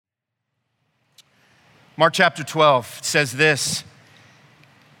Mark chapter 12 says this,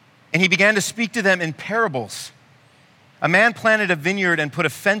 and he began to speak to them in parables. A man planted a vineyard and put a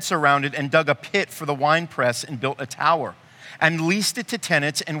fence around it and dug a pit for the winepress and built a tower and leased it to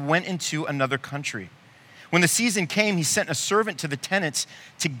tenants and went into another country. When the season came, he sent a servant to the tenants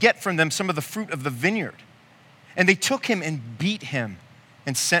to get from them some of the fruit of the vineyard. And they took him and beat him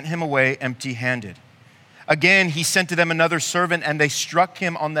and sent him away empty-handed. Again, he sent to them another servant, and they struck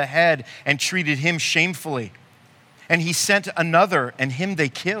him on the head and treated him shamefully. And he sent another, and him they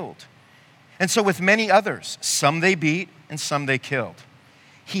killed. And so with many others, some they beat and some they killed.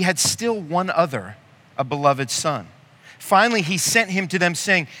 He had still one other, a beloved son. Finally, he sent him to them,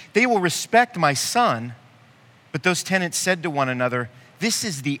 saying, "They will respect my son." But those tenants said to one another, "This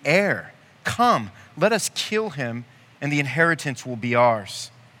is the heir. Come, let us kill him, and the inheritance will be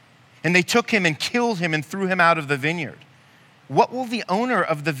ours." And they took him and killed him and threw him out of the vineyard. What will the owner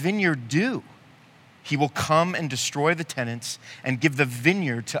of the vineyard do? He will come and destroy the tenants and give the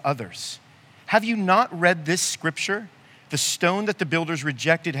vineyard to others. Have you not read this scripture? The stone that the builders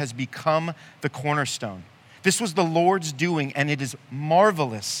rejected has become the cornerstone. This was the Lord's doing, and it is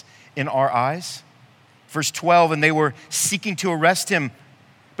marvelous in our eyes. Verse 12, and they were seeking to arrest him,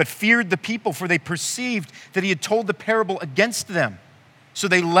 but feared the people, for they perceived that he had told the parable against them. So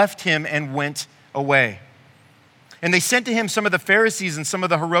they left him and went away. And they sent to him some of the Pharisees and some of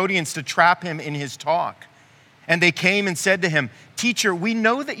the Herodians to trap him in his talk. And they came and said to him, "Teacher, we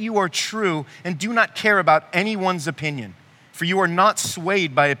know that you are true and do not care about anyone's opinion, for you are not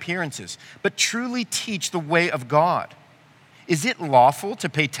swayed by appearances, but truly teach the way of God. Is it lawful to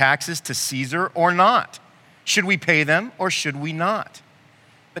pay taxes to Caesar or not? Should we pay them or should we not?"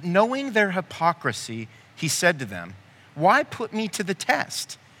 But knowing their hypocrisy, he said to them, "Why put me to the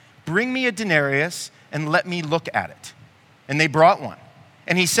test? Bring me a denarius and let me look at it." And they brought one.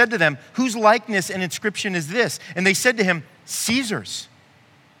 And he said to them, "Whose likeness and inscription is this?" And they said to him, "Caesar's."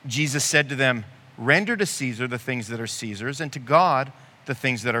 Jesus said to them, "Render to Caesar the things that are Caesar's, and to God the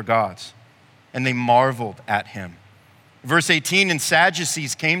things that are God's." And they marveled at him. Verse 18, and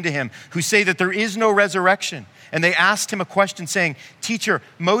Sadducees came to him, who say that there is no resurrection. And they asked him a question, saying, "Teacher,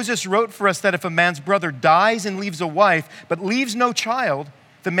 Moses wrote for us that if a man's brother dies and leaves a wife, but leaves no child,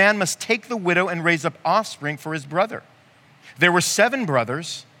 the man must take the widow and raise up offspring for his brother. There were 7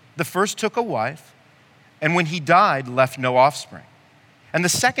 brothers. The first took a wife, and when he died, left no offspring. And the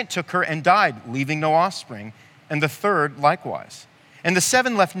second took her and died, leaving no offspring, and the third likewise. And the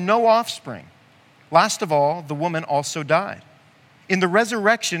 7 left no offspring. Last of all, the woman also died. In the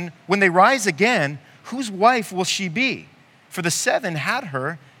resurrection, when they rise again, whose wife will she be? For the 7 had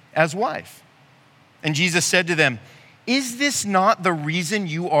her as wife." And Jesus said to them, "Is this not the reason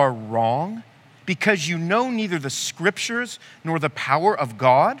you are wrong? Because you know neither the scriptures nor the power of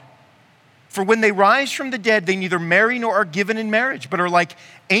God? For when they rise from the dead, they neither marry nor are given in marriage, but are like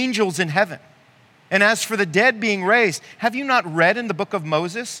angels in heaven. And as for the dead being raised, have you not read in the book of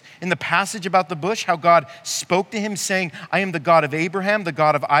Moses, in the passage about the bush, how God spoke to him saying, 'I am the God of Abraham, the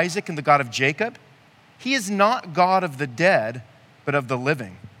God of Isaac, and the God of Jacob'? He is not God of the dead, but of the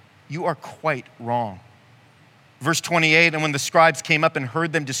living. You are quite wrong." Verse 28, and when the scribes came up and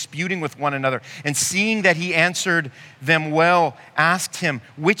heard them disputing with one another, and seeing that he answered them well, asked him,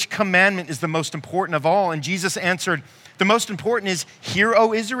 "Which commandment is the most important of all?" And Jesus answered, "The most important is, 'Hear,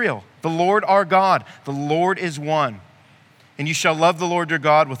 O Israel, the Lord our God, the Lord is one. And you shall love the Lord your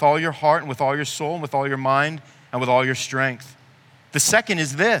God with all your heart and with all your soul and with all your mind and with all your strength. The second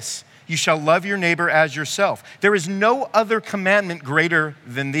is this, you shall love your neighbor as yourself. There is no other commandment greater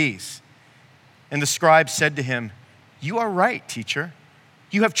than these." And the scribe said to him, "You are right, teacher.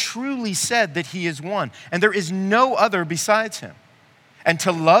 You have truly said that he is one, and there is no other besides him. And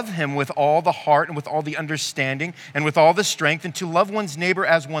to love him with all the heart and with all the understanding and with all the strength, and to love one's neighbor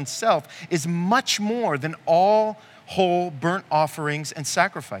as oneself is much more than all whole burnt offerings and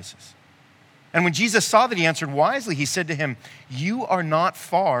sacrifices." And when Jesus saw that he answered wisely, he said to him, "You are not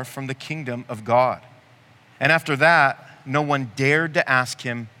far from the kingdom of God." And after that, no one dared to ask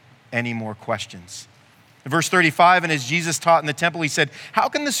him any more questions. Verse 35, and as Jesus taught in the temple, he said, "How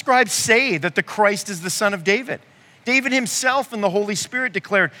can the scribes say that the Christ is the son of David? David himself in the Holy Spirit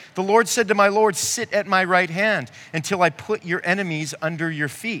declared, 'The Lord said to my Lord, sit at my right hand until I put your enemies under your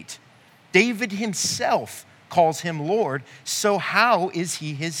feet.' David himself calls him Lord, so how is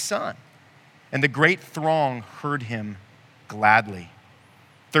he his son?" And the great throng heard him gladly.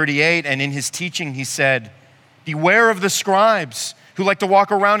 38, and in his teaching he said, "Beware of the scribes who like to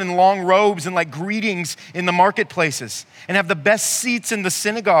walk around in long robes and like greetings in the marketplaces and have the best seats in the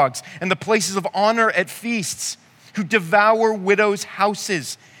synagogues and the places of honor at feasts, who devour widows'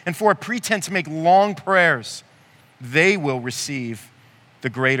 houses and for a pretense make long prayers, they will receive the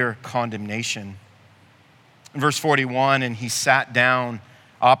greater condemnation. In verse 41, and he sat down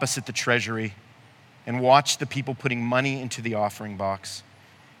opposite the treasury and watched the people putting money into the offering box.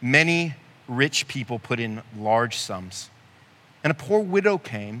 Many rich people put in large sums, and a poor widow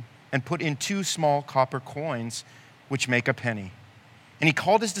came and put in 2 small copper coins, which make a penny. And he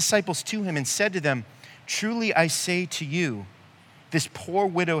called his disciples to him and said to them, truly I say to you, this poor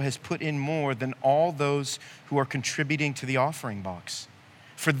widow has put in more than all those who are contributing to the offering box.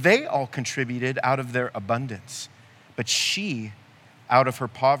 For they all contributed out of their abundance, but she, out of her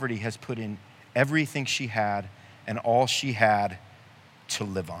poverty, has put in everything she had and all she had to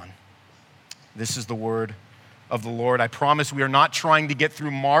live on. This is the word of the Lord. I promise we are not trying to get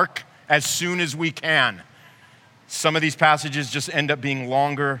through Mark as soon as we can. Some of these passages just end up being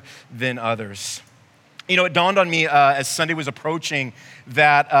longer than others. You know, it dawned on me as Sunday was approaching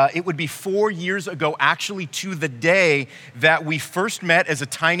that it would be 4 years ago, actually to the day, that we first met as a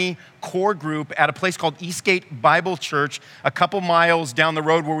tiny core group at a place called Eastgate Bible Church, a couple miles down the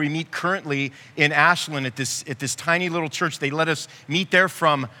road where we meet currently in Ashland at this tiny little church. They let us meet there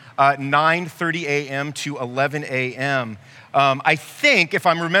from 9:30 a.m. to 11 a.m. I think, if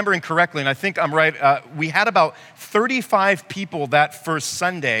I'm remembering correctly, and I think I'm right, we had about 35 people that first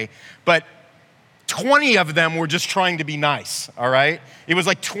Sunday, but 20 of them were just trying to be nice, all right? It was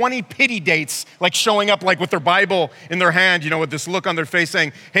like 20 pity dates, like showing up like with their Bible in their hand, with this look on their face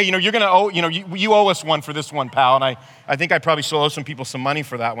saying, hey, you're gonna owe, you owe us one for this one, pal. And I think I probably still owe some people some money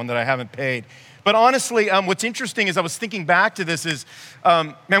for that one that I haven't paid. But honestly, what's interesting is I was thinking back to this is,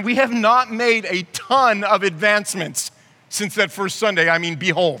 man, we have not made a ton of advancements since that first Sunday. I mean,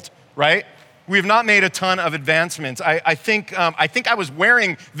 behold, right? We have not made a ton of advancements. I think I was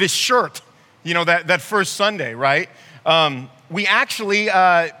wearing this shirt, that first Sunday, right? We actually,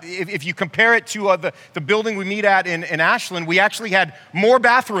 if you compare it to the building we meet at in Ashland, we actually had more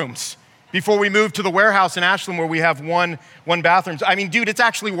bathrooms before we moved to the warehouse in Ashland where we have one bathroom. I mean, dude, it's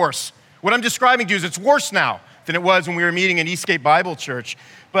actually worse. What I'm describing to you is it's worse now than it was when we were meeting in Eastgate Bible Church.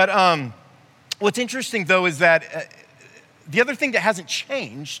 But what's interesting, though, is that the other thing that hasn't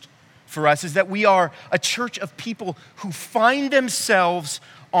changed for us is that we are a church of people who find themselves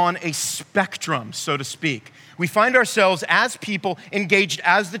on a spectrum, so to speak. We find ourselves as people engaged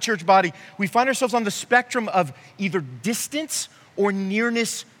as the church body. We find ourselves on the spectrum of either distance or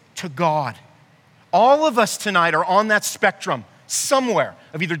nearness to God. All of us tonight are on that spectrum somewhere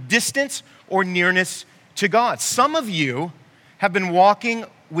of either distance or nearness to God. Some of you have been walking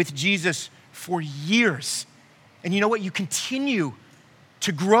with Jesus for years. And you know what? You continue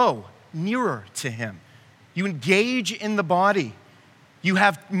to grow nearer to him. You engage in the body. You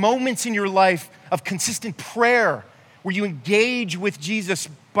have moments in your life of consistent prayer where you engage with Jesus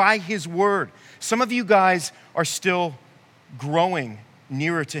by his word. Some of you guys are still growing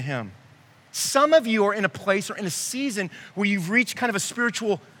nearer to him. Some of you are in a place or in a season where you've reached kind of a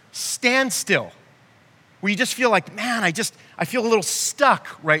spiritual standstill, where you just feel like, man, I feel a little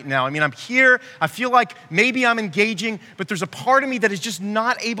stuck right now. I mean, I'm here, I feel like maybe I'm engaging, but there's a part of me that is just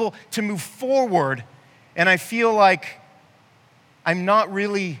not able to move forward, and I feel like I'm not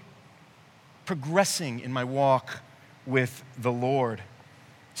really progressing in my walk with the Lord.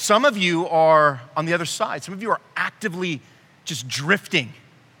 Some of you are on the other side. Some of you are actively just drifting.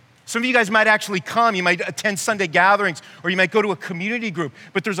 Some of you guys might actually come, you might attend Sunday gatherings, or you might go to a community group,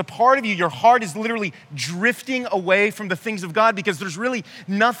 but there's a part of you, your heart is literally drifting away from the things of God because there's really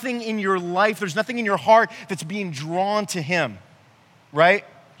nothing in your life, there's nothing in your heart that's being drawn to him, right?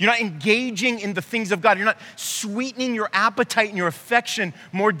 You're not engaging in the things of God. You're not sweetening your appetite and your affection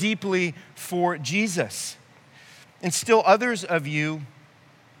more deeply for Jesus. And still others of you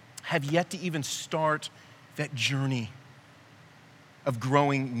have yet to even start that journey of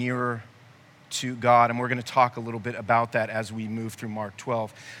growing nearer to God. And we're going to talk a little bit about that as we move through Mark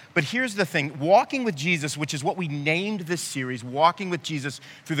 12. But here's the thing. Walking with Jesus, which is what we named this series, Walking with Jesus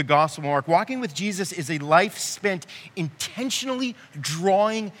through the Gospel of Mark. Walking with Jesus is a life spent intentionally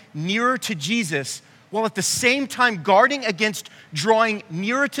drawing nearer to Jesus while at the same time guarding against drawing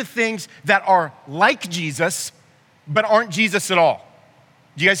nearer to things that are like Jesus but aren't Jesus at all.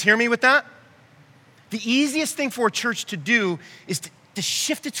 Do you guys hear me with that? The easiest thing for a church to do is to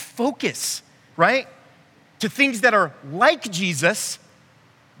shift its focus, right? To things that are like Jesus,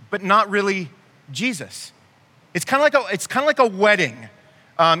 but not really Jesus. It's kind of like a wedding.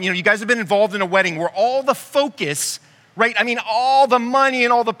 You guys have been involved in a wedding where all the focus, right? I mean, all the money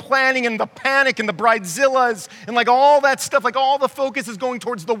and all the planning and the panic and the bridezillas and like all that stuff, like all the focus is going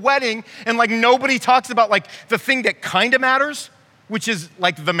towards the wedding, and like nobody talks about like the thing that kind of matters, which is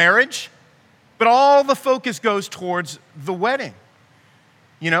like the marriage, but all the focus goes towards the wedding.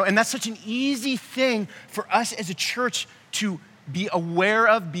 And that's such an easy thing for us as a church to be aware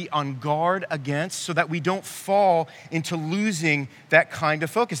of, be on guard against, so that we don't fall into losing that kind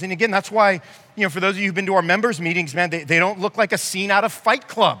of focus. And again, that's why, for those of you who've been to our members meetings, man, they don't look like a scene out of Fight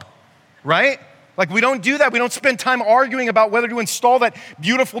Club, right? Like, we don't do that. We don't spend time arguing about whether to install that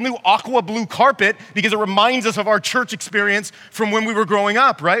beautiful new aqua blue carpet because it reminds us of our church experience from when we were growing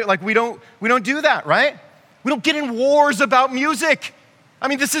up, right? Like, we don't do that, right? We don't get in wars about music. I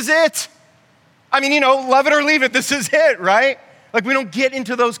mean, this is it. I mean, love it or leave it. This is it, right? Like, we don't get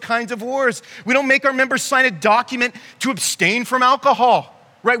into those kinds of wars. We don't make our members sign a document to abstain from alcohol,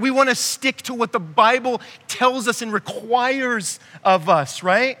 right? We want to stick to what the Bible tells us and requires of us,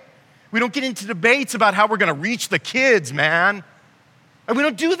 right? We don't get into debates about how we're going to reach the kids, man. And we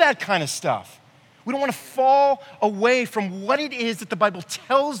don't do that kind of stuff. We don't want to fall away from what it is that the Bible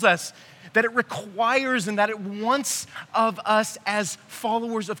tells us that it requires and that it wants of us as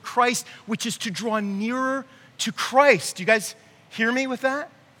followers of Christ, which is to draw nearer to Christ. Do you guys hear me with that?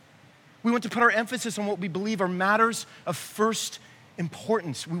 We want to put our emphasis on what we believe are matters of first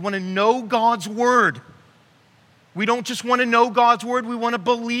importance. We want to know God's word. We don't just want to know God's word, we want to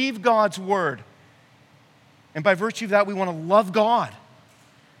believe God's word. And by virtue of that, we want to love God.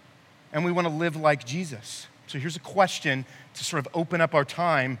 And we want to live like Jesus. So here's a question to sort of open up our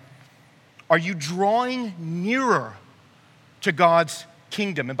time. Are you drawing nearer to God's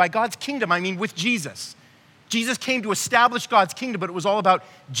kingdom? And by God's kingdom, I mean with Jesus. Jesus came to establish God's kingdom, but it was all about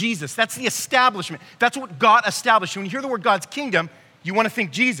Jesus. That's the establishment. That's what God established. When you hear the word God's kingdom, you want to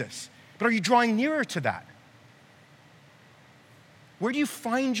think Jesus. But are you drawing nearer to that? Where do you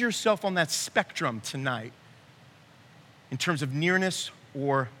find yourself on that spectrum tonight in terms of nearness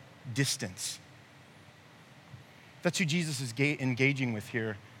or distance? That's who Jesus is engaging with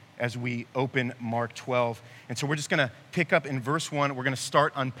here as we open Mark 12. And so we're just going to pick up in verse 1. We're going to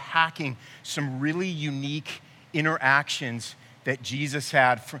start unpacking some really unique interactions that Jesus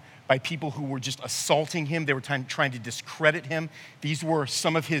had by people who were just assaulting him. They were trying to discredit him. These were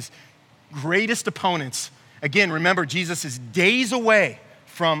some of his greatest opponents. Again, remember, Jesus is days away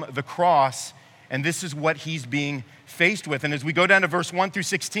from the cross, and this is what he's being faced with. And as we go down to verse 1 through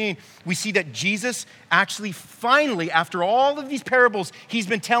 16, we see that Jesus actually finally, after all of these parables he's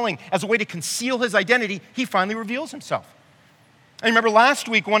been telling as a way to conceal his identity, he finally reveals himself. And remember last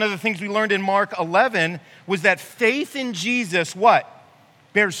week, one of the things we learned in Mark 11 was that faith in Jesus, what?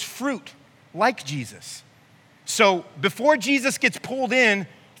 Bears fruit like Jesus. So before Jesus gets pulled in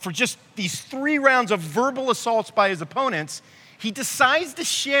for just these 3 rounds of verbal assaults by his opponents, he decides to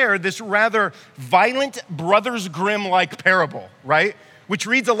share this rather violent Brothers Grimm-like parable, right? Which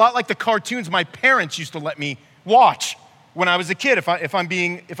reads a lot like the cartoons my parents used to let me watch when I was a kid, if I'm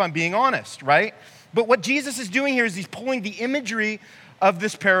being honest, right? But what Jesus is doing here is he's pulling the imagery of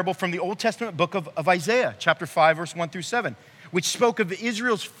this parable from the Old Testament book of Isaiah, chapter 5, verse 1 through 7, which spoke of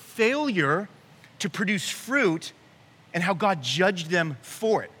Israel's failure to produce fruit and how God judged them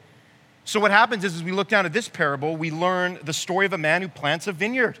for it. So what happens is, as we look down at this parable, we learn the story of a man who plants a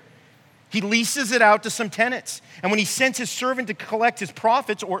vineyard. He leases it out to some tenants. And when he sends his servant to collect his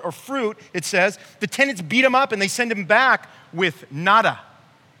profits or fruit, it says, the tenants beat him up and they send him back with nada.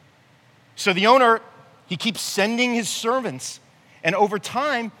 So the owner, he keeps sending his servants. And over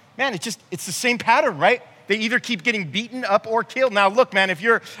time, man, it's the same pattern, right? They either keep getting beaten up or killed. Now look, man, if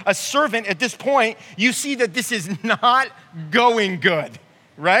you're a servant at this point, you see that this is not going good,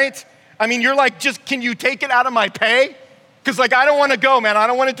 right? I mean, you're like, just, can you take it out of my pay? Because I don't want to go, man. I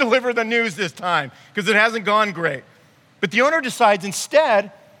don't want to deliver the news this time because it hasn't gone great. But the owner decides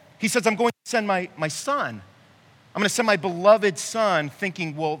instead, he says, I'm going to send my son. I'm going to send my beloved son,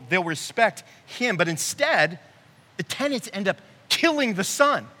 thinking, well, they'll respect him. But instead, the tenants end up killing the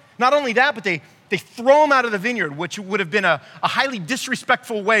son. Not only that, but they throw him out of the vineyard, which would have been a highly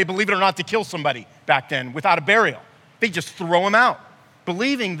disrespectful way, believe it or not, to kill somebody back then without a burial. They just throw him out,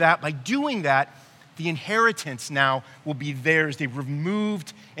 believing that by doing that, the inheritance now will be theirs. They've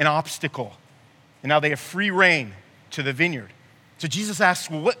removed an obstacle, and now they have free reign to the vineyard. So Jesus asks,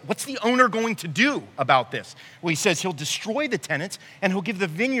 well, what's the owner going to do about this? Well, he says he'll destroy the tenants, and he'll give the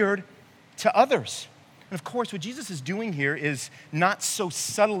vineyard to others. And of course, what Jesus is doing here is not so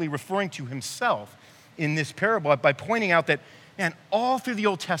subtly referring to himself in this parable by pointing out that, man, all through the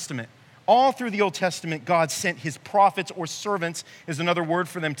Old Testament, God sent his prophets, or servants is another word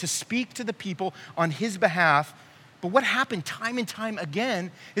for them, to speak to the people on his behalf. But what happened time and time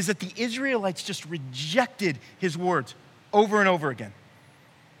again is that the Israelites just rejected his words over and over again.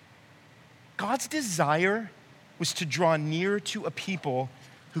 God's desire was to draw near to a people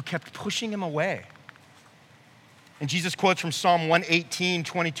who kept pushing him away. And Jesus quotes from Psalm 118,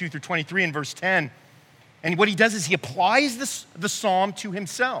 22 through 23 in verse 10. And what he does is he applies the psalm to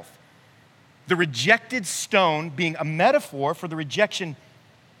himself. The rejected stone being a metaphor for the rejection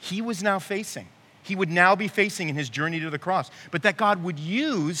he was now facing. He would now be facing in his journey to the cross. But that God would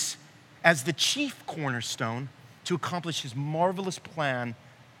use as the chief cornerstone to accomplish his marvelous plan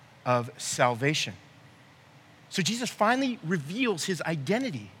of salvation. So Jesus finally reveals his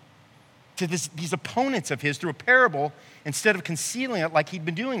identity to these opponents of his through a parable instead of concealing it like he'd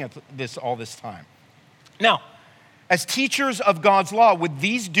been doing all this time. Now, as teachers of God's law, would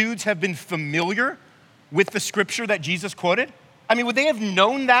these dudes have been familiar with the scripture that Jesus quoted? I mean, would they have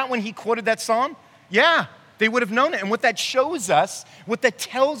known that when he quoted that psalm? Yeah, they would have known it. And what that shows us, what that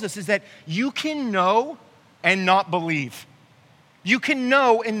tells us is that you can know and not believe. You can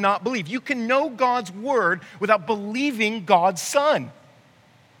know and not believe. You can know God's word without believing God's Son.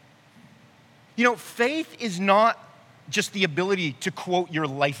 You know, faith is not just the ability to quote your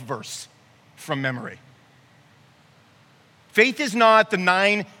life verse from memory. Faith is not the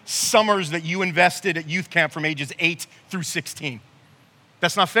 9 summers that you invested at youth camp from ages 8 through 16.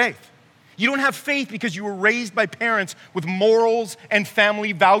 That's not faith. You don't have faith because you were raised by parents with morals and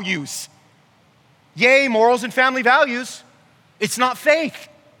family values. Yay, morals and family values. It's not faith.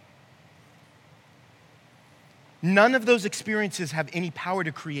 None of those experiences have any power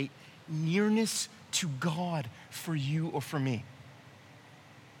to create nearness to God for you or for me.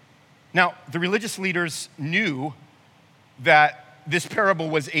 Now, the religious leaders knew that this parable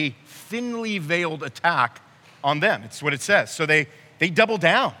was a thinly veiled attack on them. It's what it says. So they double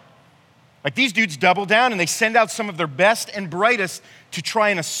down. Like these dudes double down and they send out some of their best and brightest to try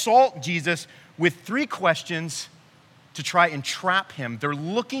and assault Jesus with 3 questions to try and trap him. They're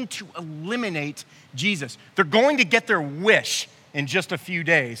looking to eliminate Jesus. They're going to get their wish in just a few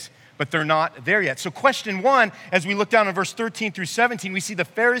days, but they're not there yet. So question 1, as we look down in verse 13 through 17, we see the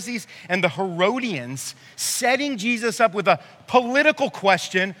Pharisees and the Herodians setting Jesus up with a political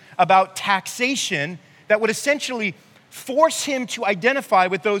question about taxation that would essentially force him to identify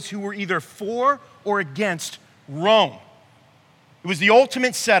with those who were either for or against Rome. It was the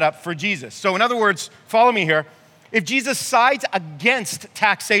ultimate setup for Jesus. So in other words, follow me here. If Jesus sides against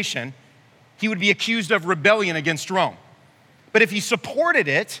taxation, he would be accused of rebellion against Rome. But if he supported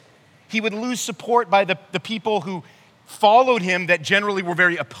it, he would lose support by the people who followed him that generally were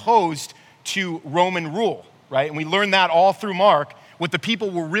very opposed to Roman rule, right? And we learn that all through Mark. What the people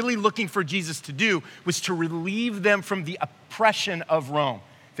were really looking for Jesus to do was to relieve them from the oppression of Rome.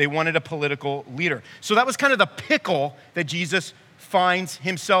 They wanted a political leader. So that was kind of the pickle that Jesus finds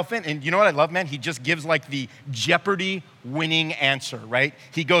himself in. And you know what I love, man? He just gives like the Jeopardy winning answer, right?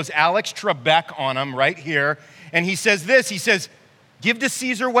 He goes Alex Trebek on him right here. And he says this, he says, give to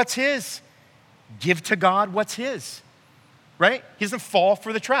Caesar what's his. Give to God what's his, right? He doesn't fall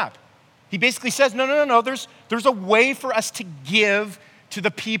for the trap. He basically says, no. There's a way for us to give to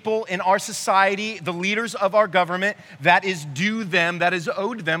the people in our society, the leaders of our government, that is due them, that is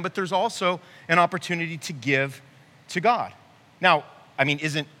owed them, but there's also an opportunity to give to God. Now, I mean,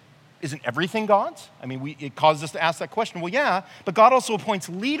 isn't everything God's? I mean, it causes us to ask that question. Well, yeah, but God also appoints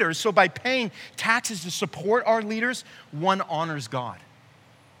leaders. So by paying taxes to support our leaders, one honors God.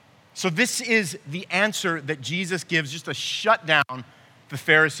 So this is the answer that Jesus gives just to shut down the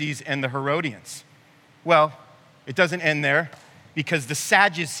Pharisees and the Herodians. Well, it doesn't end there because the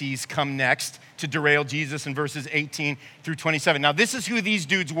Sadducees come next to derail Jesus in verses 18 through 27. Now, this is who these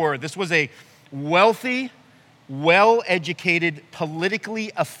dudes were. This was a wealthy, well-educated,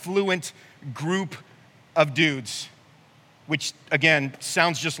 politically affluent group of dudes, which, again,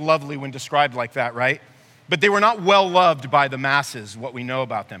 sounds just lovely when described like that, right? But they were not well-loved by the masses, what we know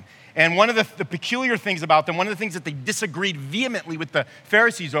about them. And one of the peculiar things about them, one of the things that they disagreed vehemently with the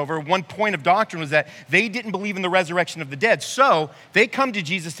Pharisees over, one point of doctrine was that they didn't believe in the resurrection of the dead. So they come to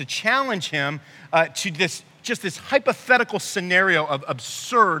Jesus to challenge him to this hypothetical scenario of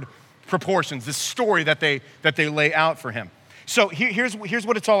absurd proportions, this story that they lay out for him. So here's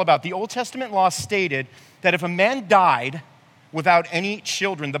what it's all about. The Old Testament law stated that if a man died without any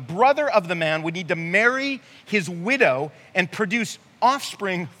children, the brother of the man would need to marry his widow and produce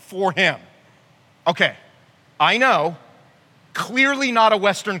offspring for him. Okay, I know, clearly not a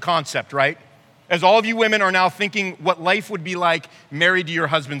Western concept, right? As all of you women are now thinking what life would be like married to your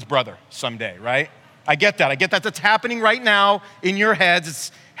husband's brother someday, right? I get that. That's happening right now in your heads.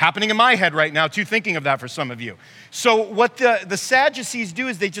 It's happening in my head right now, too, thinking of that for some of you. So what the Sadducees do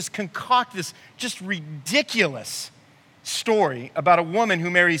is they just concoct this just ridiculous story about a woman who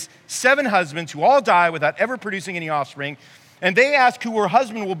marries 7 husbands who all die without ever producing any offspring. And they ask who her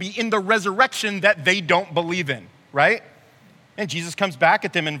husband will be in the resurrection that they don't believe in, right? And Jesus comes back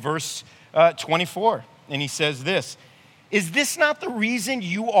at them in verse 24. And he says this, "Is this not the reason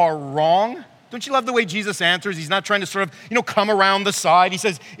you are wrong?" Don't you love the way Jesus answers? He's not trying to sort of, come around the side. He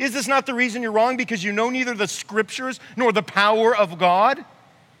says, "Is this not the reason you're wrong? Because you know neither the scriptures nor the power of God?"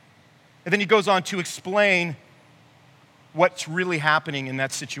 And then he goes on to explain what's really happening in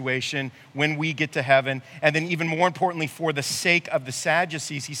that situation when we get to heaven. And then even more importantly, for the sake of the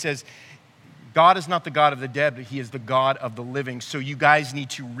Sadducees, he says, God is not the God of the dead, but he is the God of the living. So you guys need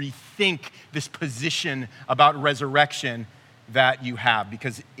to rethink this position about resurrection that you have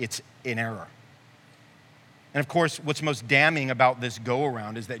because it's in error. And of course, what's most damning about this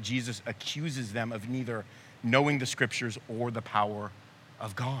go-around is that Jesus accuses them of neither knowing the scriptures or the power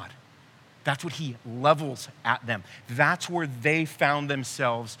of God. That's what he levels at them. That's where they found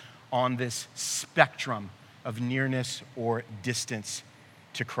themselves on this spectrum of nearness or distance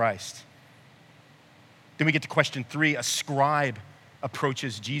to Christ. Then we get to question 3. A scribe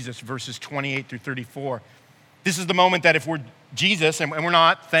approaches Jesus, verses 28 through 34. This is the moment that if we're Jesus, and we're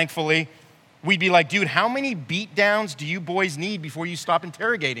not, thankfully, we'd be like, dude, how many beatdowns do you boys need before you stop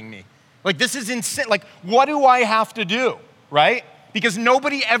interrogating me? Like, this is insane. Like, what do I have to do, right? Because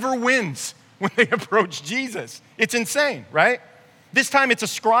nobody ever wins when they approach Jesus. It's insane, right? This time it's a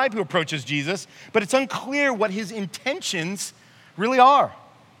scribe who approaches Jesus, but it's unclear what his intentions really are.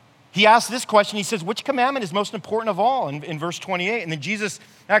 He asks this question. He says, which commandment is most important of all in verse 28? And then Jesus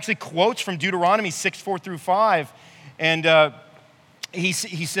actually quotes from Deuteronomy 6:4-5. And he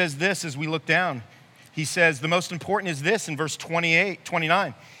says this as we look down. He says, the most important is this in verse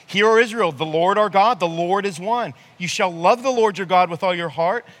 29. Hear, O Israel, the Lord our God, the Lord is one. You shall love the Lord your God with all your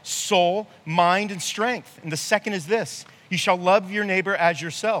heart, soul, mind, and strength. And the second is this. You shall love your neighbor as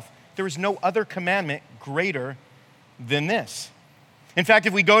yourself. There is no other commandment greater than this. In fact,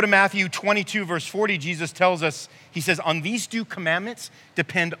 if we go to Matthew 22, verse 40, Jesus tells us, he says, on these 2 commandments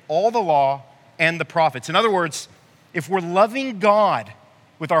depend all the law and the prophets. In other words, if we're loving God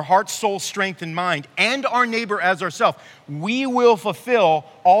with our heart, soul, strength, and mind, and our neighbor as ourselves, we will fulfill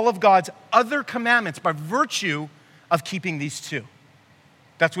all of God's other commandments by virtue of keeping these 2.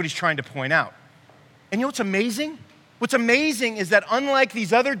 That's what he's trying to point out. And you know what's amazing? What's amazing is that unlike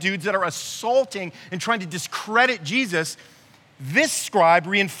these other dudes that are assaulting and trying to discredit Jesus, this scribe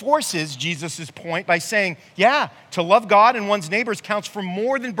reinforces Jesus' point by saying, yeah, to love God and one's neighbors counts for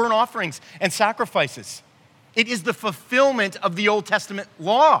more than burnt offerings and sacrifices. It is the fulfillment of the Old Testament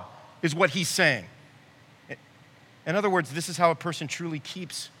law, is what he's saying. In other words, this is how a person truly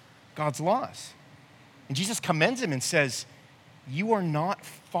keeps God's laws. And Jesus commends him and says, you are not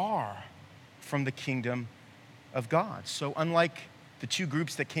far from the kingdom of God. So unlike the 2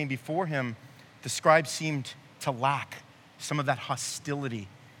 groups that came before him, the scribe seemed to lack some of that hostility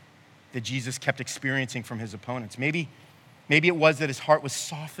that Jesus kept experiencing from his opponents. Maybe it was that his heart was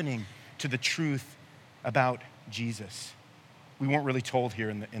softening to the truth about Jesus. We weren't really told here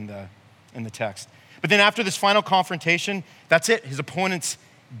in the text. But then after this final confrontation, that's it. His opponents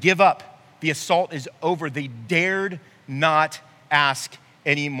give up. The assault is over. They dared not ask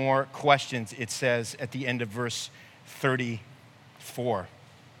any more questions, it says at the end of verse 34.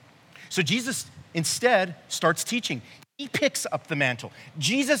 So Jesus instead starts teaching. He picks up the mantle.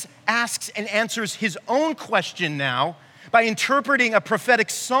 Jesus asks and answers his own question now by interpreting a prophetic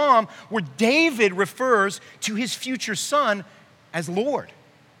psalm where David refers to his future son as Lord.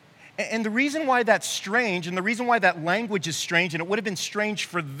 And the reason why that's strange, and the reason why that language is strange, and it would have been strange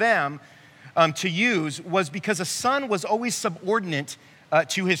for them to use, was because a son was always subordinate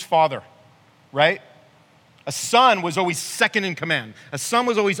to his father, right? A son was always second in command. A son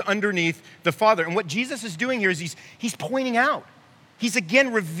was always underneath the father. And what Jesus is doing here is he's pointing out. He's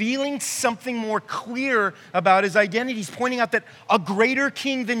again revealing something more clear about his identity. He's pointing out that a greater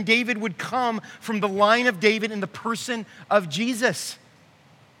king than David would come from the line of David in the person of Jesus.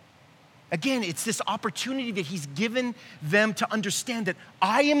 Again, it's this opportunity that he's given them to understand that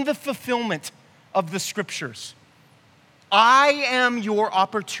I am the fulfillment of the scriptures. I am your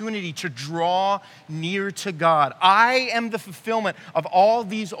opportunity to draw near to God. I am the fulfillment of all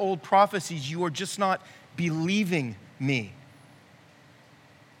these old prophecies. You are just not believing me.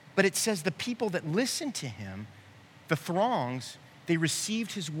 But it says the people that listened to him, the throngs, they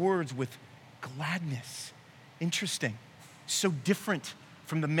received his words with gladness. Interesting. So different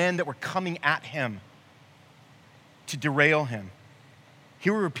from the men that were coming at him to derail him.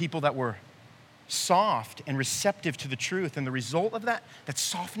 Here were people that were soft and receptive to the truth. And the result of that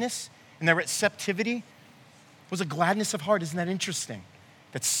softness and that receptivity, was a gladness of heart. Isn't that interesting?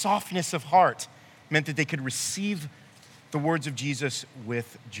 That softness of heart meant that they could receive the words of Jesus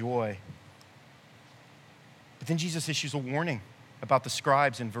with joy. But then Jesus issues a warning about the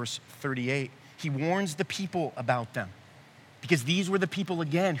scribes in verse 38. He warns the people about them. Because these were the people,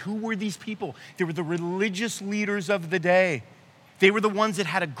 again, who were these people? They were the religious leaders of the day. They were the ones that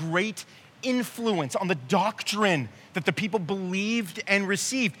had a great influence on the doctrine that the people believed and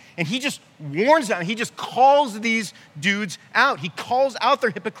received. And he just warns them. He just calls these dudes out. He calls out their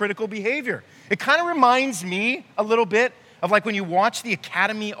hypocritical behavior. It kind of reminds me a little bit of like when you watch the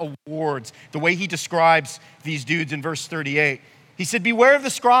Academy Awards, the way he describes these dudes in verse 38. He said, beware of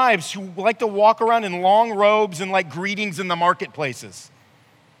the scribes who like to walk around in long robes and like greetings in the marketplaces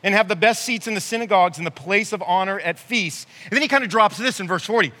and have the best seats in the synagogues and the place of honor at feasts. And then he kind of drops this in verse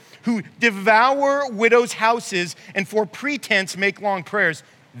 40, who devour widows' houses and for pretense make long prayers.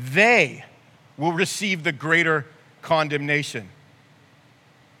 They will receive the greater condemnation.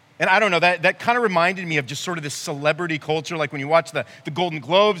 And I don't know, that kind of reminded me of just sort of this celebrity culture, like when you watch the Golden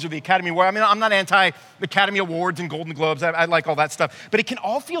Globes or the Academy Award. I mean, I'm not anti-Academy Awards and Golden Globes. I like all that stuff. But it can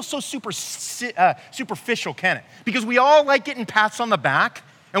all feel so superficial, can it? Because we all like getting pats on the back,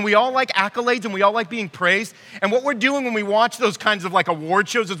 and we all like accolades, and we all like being praised. And what we're doing when we watch those kinds of like award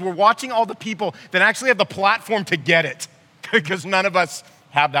shows is we're watching all the people that actually have the platform to get it, because none of us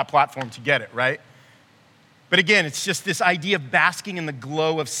have that platform to get it, right? But again, it's just this idea of basking in the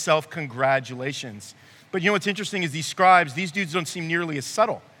glow of self-congratulations. But you know what's interesting is these scribes, these dudes don't seem nearly as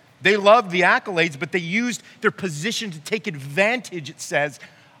subtle. They loved the accolades, but they used their position to take advantage, it says,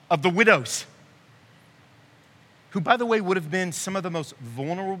 of the widows, who, by the way, would have been some of the most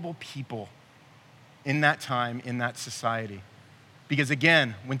vulnerable people in that time, in that society. Because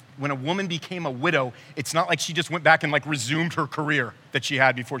again, when a woman became a widow, it's not like she just went back and like resumed her career that she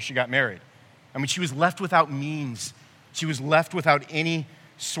had before she got married. I mean, she was left without means. She was left without any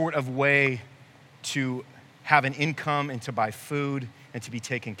sort of way to have an income and to buy food and to be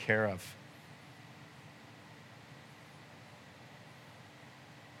taken care of.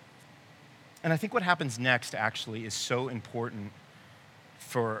 And I think what happens next actually is so important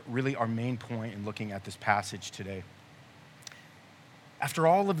for really our main point in looking at this passage today. After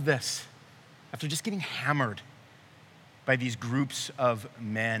all of this, after just getting hammered by these groups of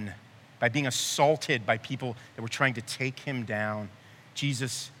men, by being assaulted by people that were trying to take him down,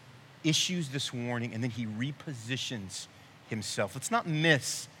 Jesus issues this warning and then he repositions himself. Let's not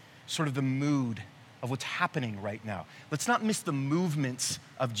miss sort of the mood of what's happening right now. Let's not miss the movements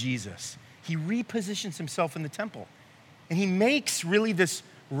of Jesus. He repositions himself in the temple and he makes really this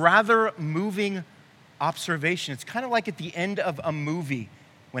rather moving observation. It's kind of like at the end of a movie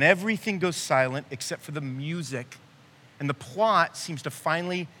when everything goes silent except for the music and the plot seems to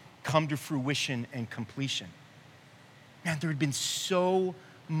finally come to fruition and completion. Man, there had been so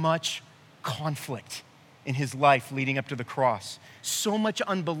much conflict in his life leading up to the cross, so much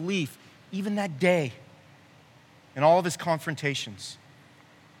unbelief, even that day, and all of his confrontations.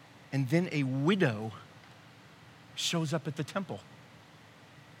 And then a widow shows up at the temple.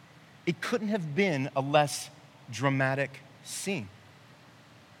 It couldn't have been a less dramatic scene.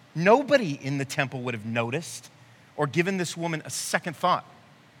 Nobody in the temple would have noticed or given this woman a second thought.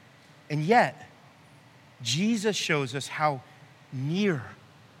 And yet, Jesus shows us how near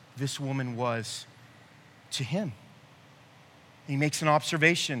this woman was to him. He makes an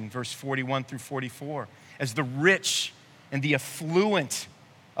observation, verse 41 through 44. As the rich and the affluent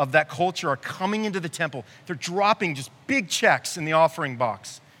of that culture are coming into the temple, they're dropping just big checks in the offering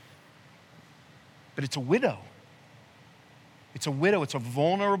box. But it's a widow. It's a widow. It's a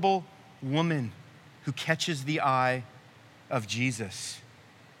vulnerable woman who catches the eye of Jesus.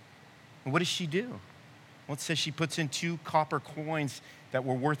 And what does she do? Well, it says she puts in 2 copper coins that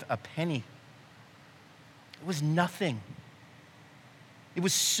were worth a penny. It was nothing. It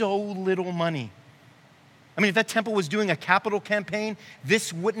was so little money. I mean, if that temple was doing a capital campaign,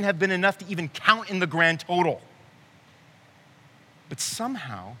 this wouldn't have been enough to even count in the grand total. But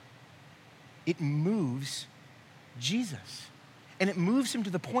somehow, it moves Jesus. And it moves him to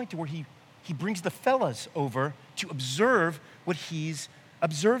the point to where he brings the fellas over to observe what he's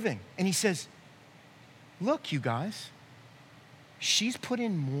observing. And he says, look, you guys, she's put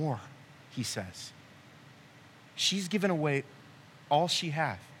in more, he says. She's given away all she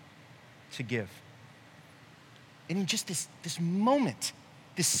had to give. And in just this moment,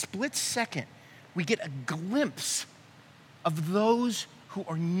 this split second, we get a glimpse of those who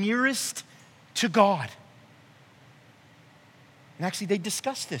are nearest to God. And actually, they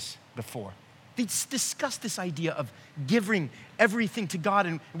discussed this before. They discussed this idea of giving everything to God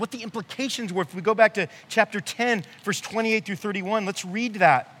and what the implications were. If we go back to chapter 10, verse 28 through 31, let's read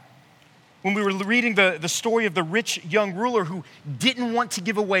that. When we were reading the story of the rich young ruler who didn't want to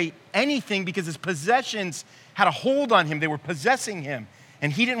give away anything because his possessions had a hold on him. They were possessing him.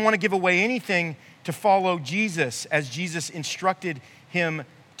 And he didn't want to give away anything to follow Jesus as Jesus instructed him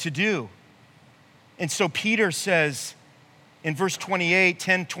to do. And so Peter says in verse 28,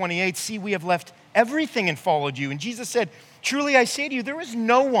 10:28, see, we have left everything and followed you. And Jesus said, truly I say to you, there is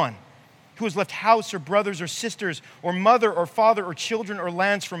no one who has left house or brothers or sisters or mother or father or children or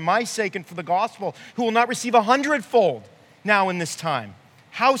lands for my sake and for the gospel who will not receive 100-fold now in this time.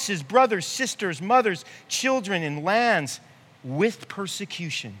 Houses, brothers, sisters, mothers, children, and lands with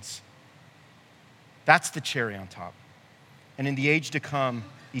persecutions. That's the cherry on top. And in the age to come,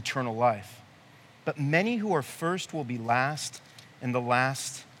 eternal life. But many who are first will be last, and the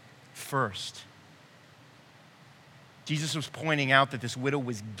last first. Jesus was pointing out that this widow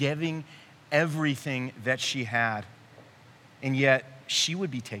was giving everything that she had, and yet she would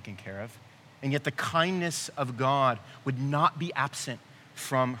be taken care of, and yet the kindness of God would not be absent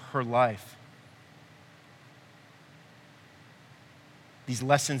from her life. These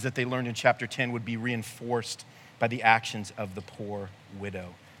lessons that they learned in chapter 10 would be reinforced by the actions of the poor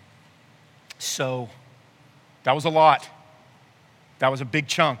widow. So that was a lot. That was a big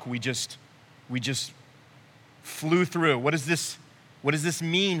chunk. We just flew through. What does this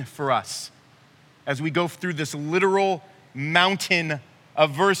mean for us? As we go through this literal mountain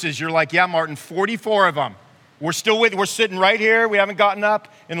of verses, you're like, yeah, Martin, 44 of them. We're sitting right here. We haven't gotten up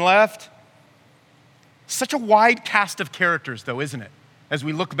and left. Such a wide cast of characters, though, isn't it? As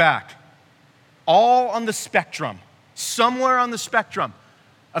we look back, all on the spectrum, somewhere on the spectrum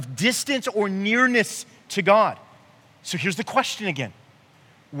of distance or nearness to God. So here's the question again.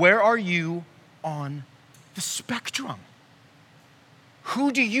 Where are you on the spectrum?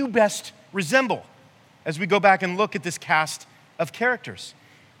 Who do you best resemble as we go back and look at this cast of characters?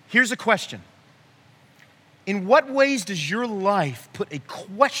 Here's a question. In what ways does your life put a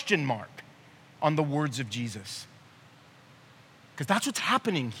question mark on the words of Jesus? Because that's what's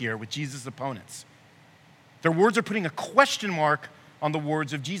happening here with Jesus' opponents. Their words are putting a question mark on the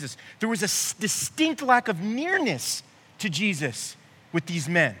words of Jesus. There was a distinct lack of nearness to Jesus with these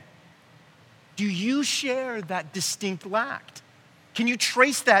men. Do you share that distinct lack? Can you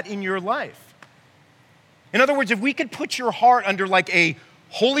trace that in your life? In other words, if we could put your heart under like a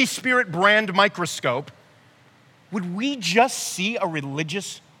Holy Spirit brand microscope, would we just see a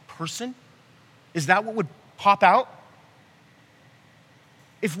religious person? Is that what would pop out?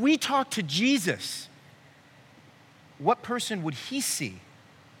 If we talk to Jesus, what person would he see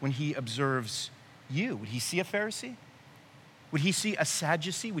when he observes you? Would he see a Pharisee? Would he see a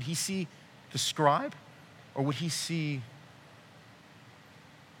Sadducee? Would he see the scribe? Or would he see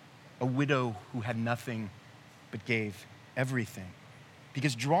a widow who had nothing but gave everything?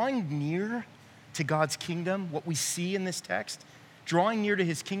 Because drawing near to God's kingdom, what we see in this text, drawing near to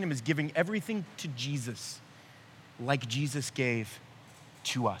his kingdom is giving everything to Jesus like Jesus gave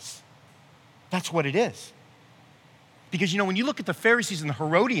to us. That's what it is. Because, when you look at the Pharisees and the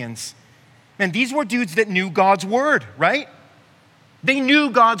Herodians, man, these were dudes that knew God's word, right? They knew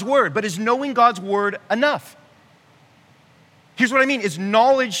God's word, but is knowing God's word enough? Here's what I mean. Is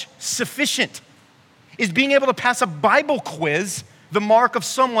knowledge sufficient? Is being able to pass a Bible quiz the mark of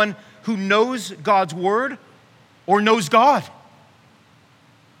someone who knows God's word or knows God?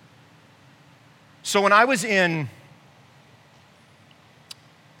 So when I was in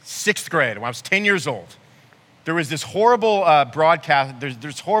 6th grade, when I was 10 years old, there was this horrible broadcast,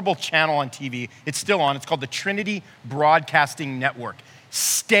 there's horrible channel on TV. It's still on. It's called the Trinity Broadcasting Network.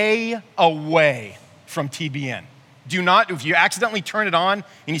 Stay away from TBN. Do not, if you accidentally turn it on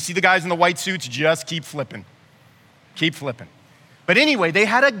and you see the guys in the white suits, just keep flipping. Keep flipping. But anyway, they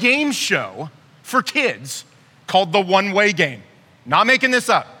had a game show for kids called The One-Way Game. Not making this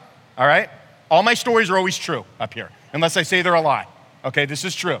up, all right? All my stories are always true up here, unless I say they're a lie. Okay, this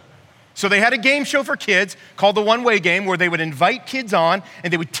is true. So they had a game show for kids called The One-Way Game where they would invite kids on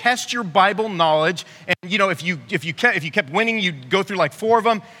and they would test your Bible knowledge. And if you kept winning, you'd go through like 4 of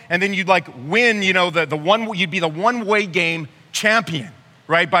them, and then you'd like win, you'd be the One-Way Game champion,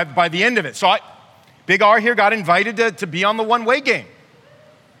 right? By the end of it. So Big R here got invited to be on the One-Way Game.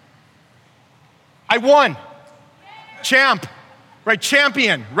 I won. Champ, right?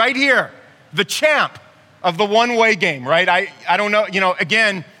 Champion, right here. The champ of the One-Way Game, right? I don't know,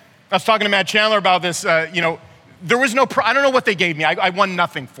 again, I was talking to Matt Chandler about this, there was no, I don't know what they gave me. I won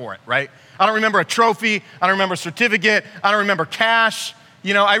nothing for it, right? I don't remember a trophy. I don't remember a certificate. I don't remember cash.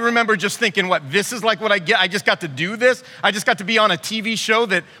 You know, I remember just thinking, this is like what I get? I just got to do this? I just got to be on a TV show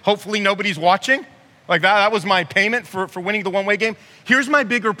that hopefully nobody's watching? Like that was my payment for winning the one-way game? Here's my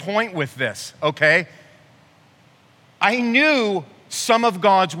bigger point with this, okay? I knew some of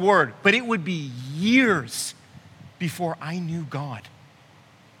God's word, but it would be years before I knew God.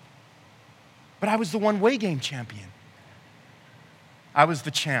 But I was the one-way game champion. I was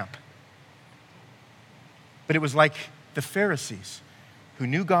the champ. But it was like the Pharisees who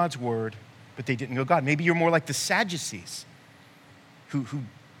knew God's word, but they didn't know God. Maybe you're more like the Sadducees who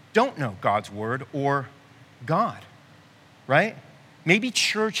don't know God's word or God, right? Maybe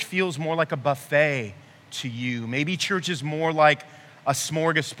church feels more like a buffet to you. Maybe church is more like a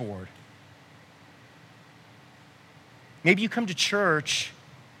smorgasbord. Maybe you come to church,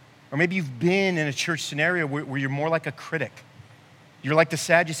 or maybe you've been in a church scenario where you're more like a critic. You're like the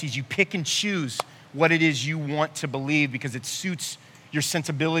Sadducees. You pick and choose what it is you want to believe because it suits your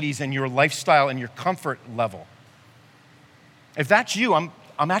sensibilities and your lifestyle and your comfort level. If that's you, I'm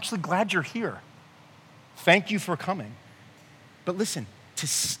actually glad you're here. Thank you for coming. But listen, to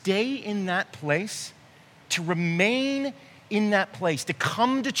stay in that place, to remain in that place, to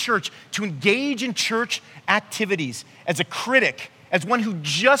come to church, to engage in church activities as a critic, as one who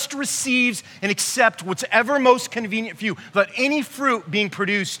just receives and accepts what's ever most convenient for you, without any fruit being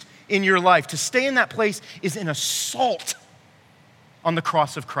produced in your life, to stay in that place is an assault on the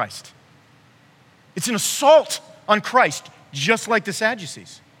cross of Christ. It's an assault on Christ, just like the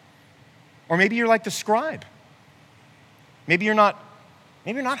Sadducees. Or maybe you're like the scribe. Maybe you're not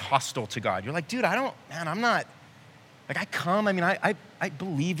hostile to God. You're like, dude, I'm not, like I come, I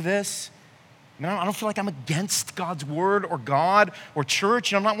believe this. I don't feel like I'm against God's word or God or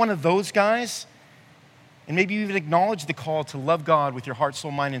church. I'm not one of those guys. And maybe you even acknowledge the call to love God with your heart,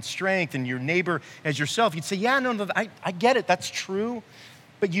 soul, mind, and strength, and your neighbor as yourself. You'd say, yeah, no, I get it. That's true.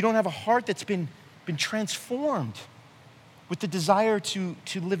 But you don't have a heart that's been transformed with the desire to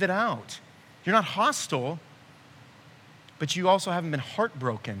live it out. You're not hostile, but you also haven't been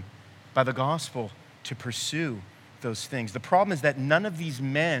heartbroken by the gospel to pursue those things. The problem is that none of these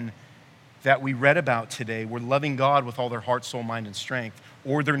men that we read about today were loving God with all their heart, soul, mind, and strength,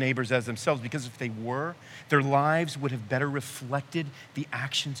 or their neighbors as themselves, because if they were, their lives would have better reflected the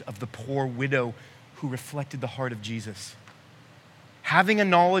actions of the poor widow who reflected the heart of Jesus. Having a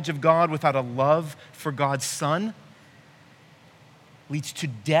knowledge of God without a love for God's Son leads to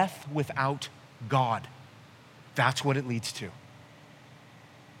death without God. That's what it leads to.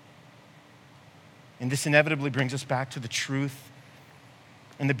 And this inevitably brings us back to the truth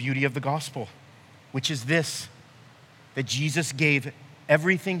and the beauty of the gospel, which is this, that Jesus gave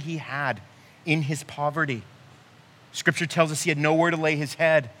everything he had in his poverty. Scripture tells us he had nowhere to lay his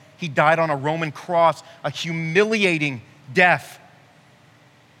head. He died on a Roman cross, a humiliating death.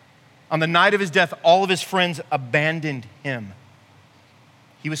 On the night of his death, all of his friends abandoned him.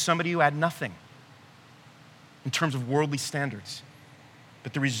 He was somebody who had nothing in terms of worldly standards.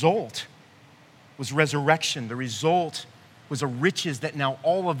 But the result was resurrection. The result was a riches that now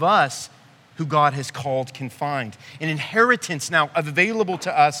all of us who God has called can find. An inheritance now available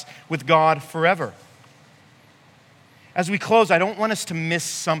to us with God forever. As we close, I don't want us to miss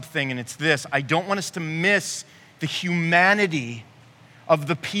something, and it's this. I don't want us to miss the humanity of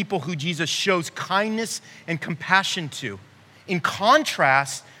the people who Jesus shows kindness and compassion to, in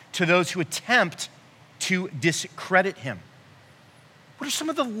contrast to those who attempt to discredit him. What are some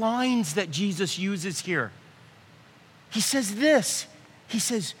of the lines that Jesus uses here? He says this. He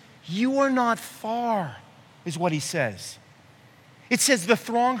says, "You are not far," is what he says. It says the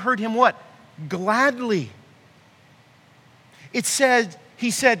throng heard him what? Gladly. It said,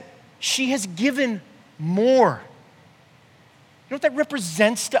 he said, she has given more. You know what that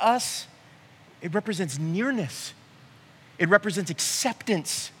represents to us? It represents nearness. It represents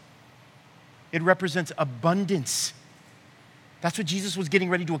acceptance. It represents abundance. That's what Jesus was getting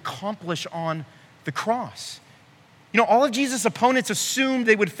ready to accomplish on the cross. You know, all of Jesus' opponents assumed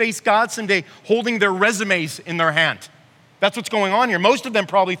they would face God someday holding their resumes in their hand. That's what's going on here. Most of them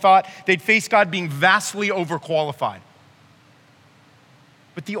probably thought they'd face God being vastly overqualified.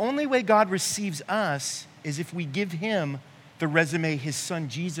 But the only way God receives us is if we give him the resume his son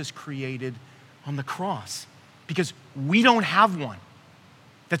Jesus created on the cross. Because we don't have one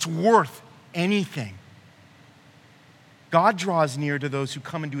that's worth anything. God draws near to those who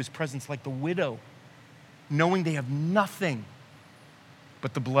come into his presence like the widow, knowing they have nothing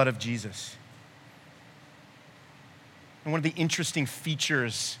but the blood of Jesus. And one of the interesting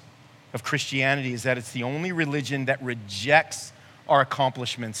features of Christianity is that it's the only religion that rejects our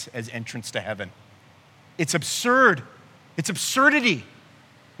accomplishments as entrance to heaven. It's absurd. It's absurdity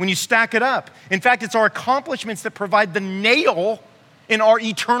when you stack it up. In fact, it's our accomplishments that provide the nail in our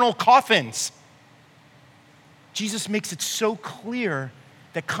eternal coffins. Jesus makes it so clear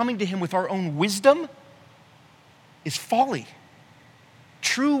that coming to him with our own wisdom is folly.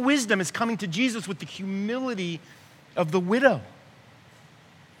 True wisdom is coming to Jesus with the humility of the widow.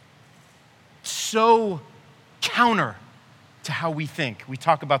 So counter to how we think. We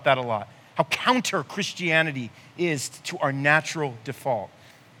talk about that a lot. How counter Christianity is to our natural default.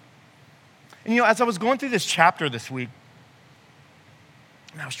 And as I was going through this chapter this week,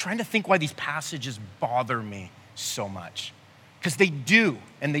 and I was trying to think why these passages bother me so much. Because they do,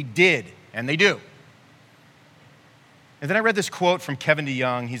 and they did, and they do. And then I read this quote from Kevin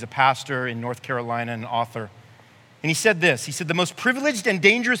DeYoung. He's a pastor in North Carolina and an author. And he said this. He said, the most privileged and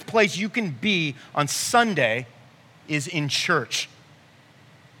dangerous place you can be on Sunday is in church.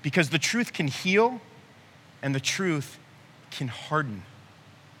 Because the truth can heal and the truth can harden.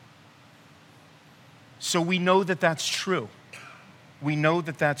 So we know that that's true. We know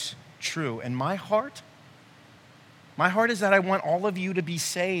that that's true. And my heart is that I want all of you to be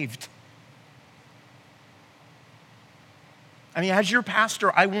saved. I mean, as your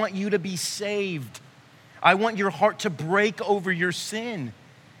pastor, I want you to be saved. I want your heart to break over your sin.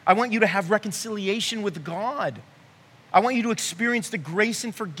 I want you to have reconciliation with God. I want you to experience the grace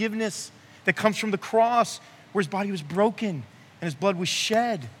and forgiveness that comes from the cross, where his body was broken and his blood was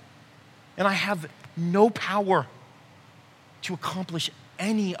shed. And I have no power to accomplish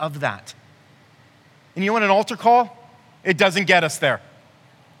any of that. And you know what, an altar call? It doesn't get us there,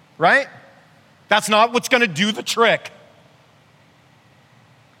 right? That's not what's going to do the trick.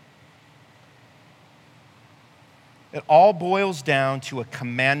 It all boils down to a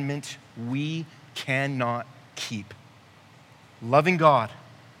commandment we cannot keep. Loving God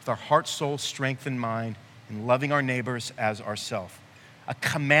with our heart, soul, strength, and mind, and loving our neighbors as ourselves. A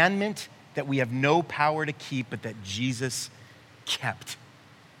commandment that we have no power to keep, but that Jesus kept.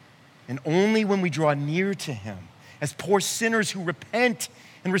 And only when we draw near to him, as poor sinners who repent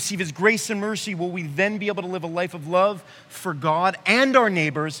and receive his grace and mercy, will we then be able to live a life of love for God and our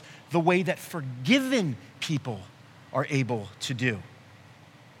neighbors the way that forgiven people are able to do.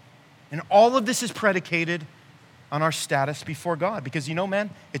 And all of this is predicated on our status before God. Because man,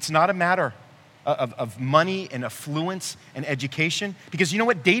 it's not a matter of money and affluence and education. Because you know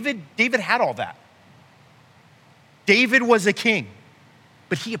what? David had all that. David was a king,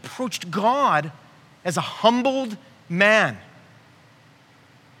 but he approached God as a humbled man.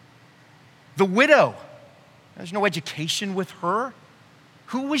 The widow, there's no education with her.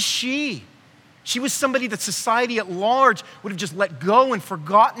 Who was she? She was somebody that society at large would have just let go and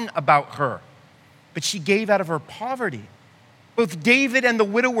forgotten about her. But she gave out of her poverty. Both David and the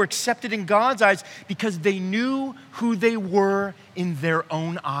widow were accepted in God's eyes because they knew who they were in their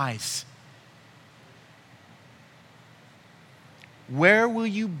own eyes. Where will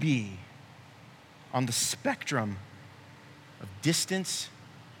you be on the spectrum of distance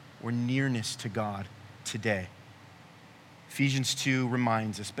or nearness to God today? Ephesians 2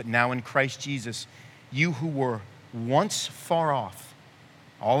 reminds us, but now in Christ Jesus, you who were once far off,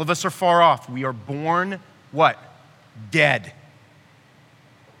 all of us are far off. We are born, what? Dead.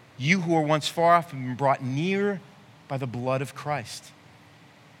 You who were once far off have been brought near by the blood of Christ.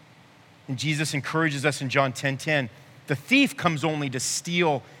 And Jesus encourages us in John 10:10, the thief comes only to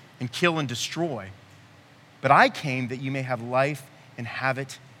steal and kill and destroy. But I came that you may have life and have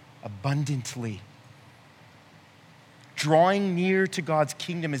it abundantly. Drawing near to God's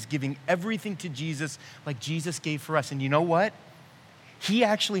kingdom is giving everything to Jesus like Jesus gave for us. And you know what? He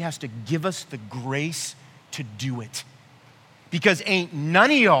actually has to give us the grace to do it. Because ain't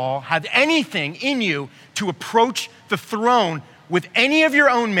none of y'all have anything in you to approach the throne with any of your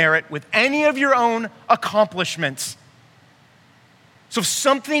own merit, with any of your own accomplishments. So if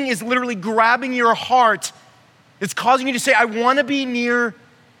something is literally grabbing your heart, it's causing you to say, I want to be near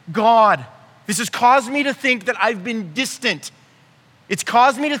God. This has caused me to think that I've been distant. It's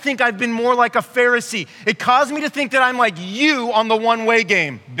caused me to think I've been more like a Pharisee. It caused me to think that I'm like you on the one-way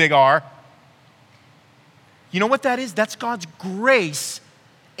game, big R. You know what that is? That's God's grace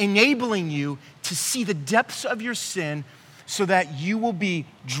enabling you to see the depths of your sin so that you will be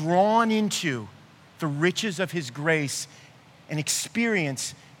drawn into the riches of his grace and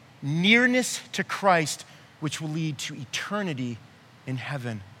experience nearness to Christ, which will lead to eternity in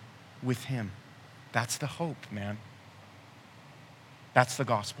heaven with him. That's the hope, man. That's the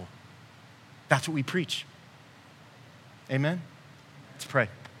gospel. That's what we preach. Amen? Let's pray.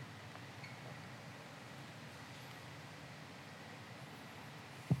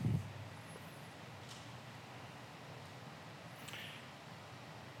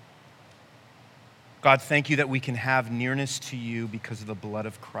 God, thank you that we can have nearness to you because of the blood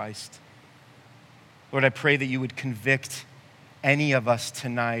of Christ. Lord, I pray that you would convict any of us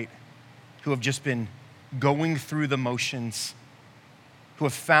tonight who have just been going through the motions, who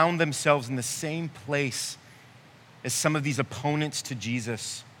have found themselves in the same place as some of these opponents to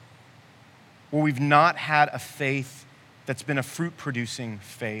Jesus, where we've not had a faith that's been a fruit-producing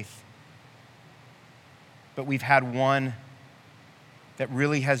faith, but we've had one that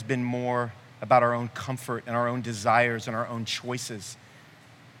really has been more about our own comfort and our own desires and our own choices.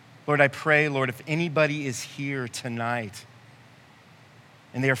 Lord, I pray, Lord, if anybody is here tonight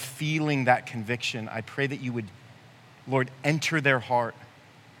and they are feeling that conviction, I pray that you would, Lord, enter their heart,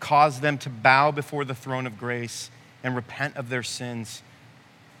 cause them to bow before the throne of grace and repent of their sins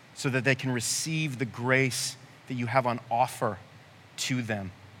so that they can receive the grace that you have on offer to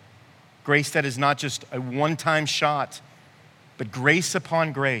them. Grace that is not just a one-time shot, but grace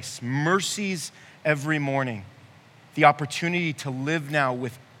upon grace, mercies every morning, the opportunity to live now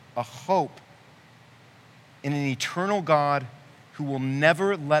with a hope in an eternal God who will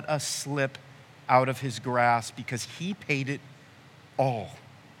never let us slip out of his grasp because he paid it all.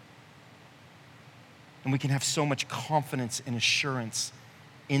 And we can have so much confidence and assurance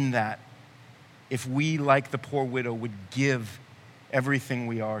in that if we, like the poor widow, would give everything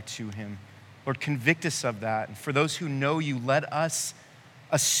we are to him. Lord, convict us of that. And for those who know you, let us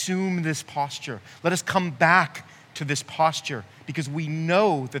assume this posture. Let us come back to this posture because we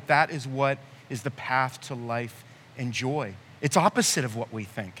know that that is what is the path to life and joy. It's opposite of what we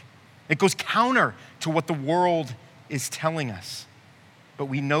think. It goes counter to what the world is telling us. But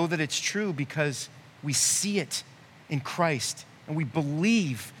we know that it's true because we see it in Christ and we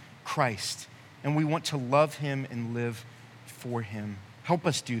believe Christ and we want to love him and live for him. Help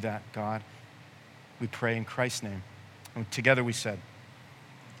us do that, God. We pray in Christ's name. And together we said,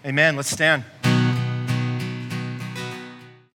 amen. Let's stand.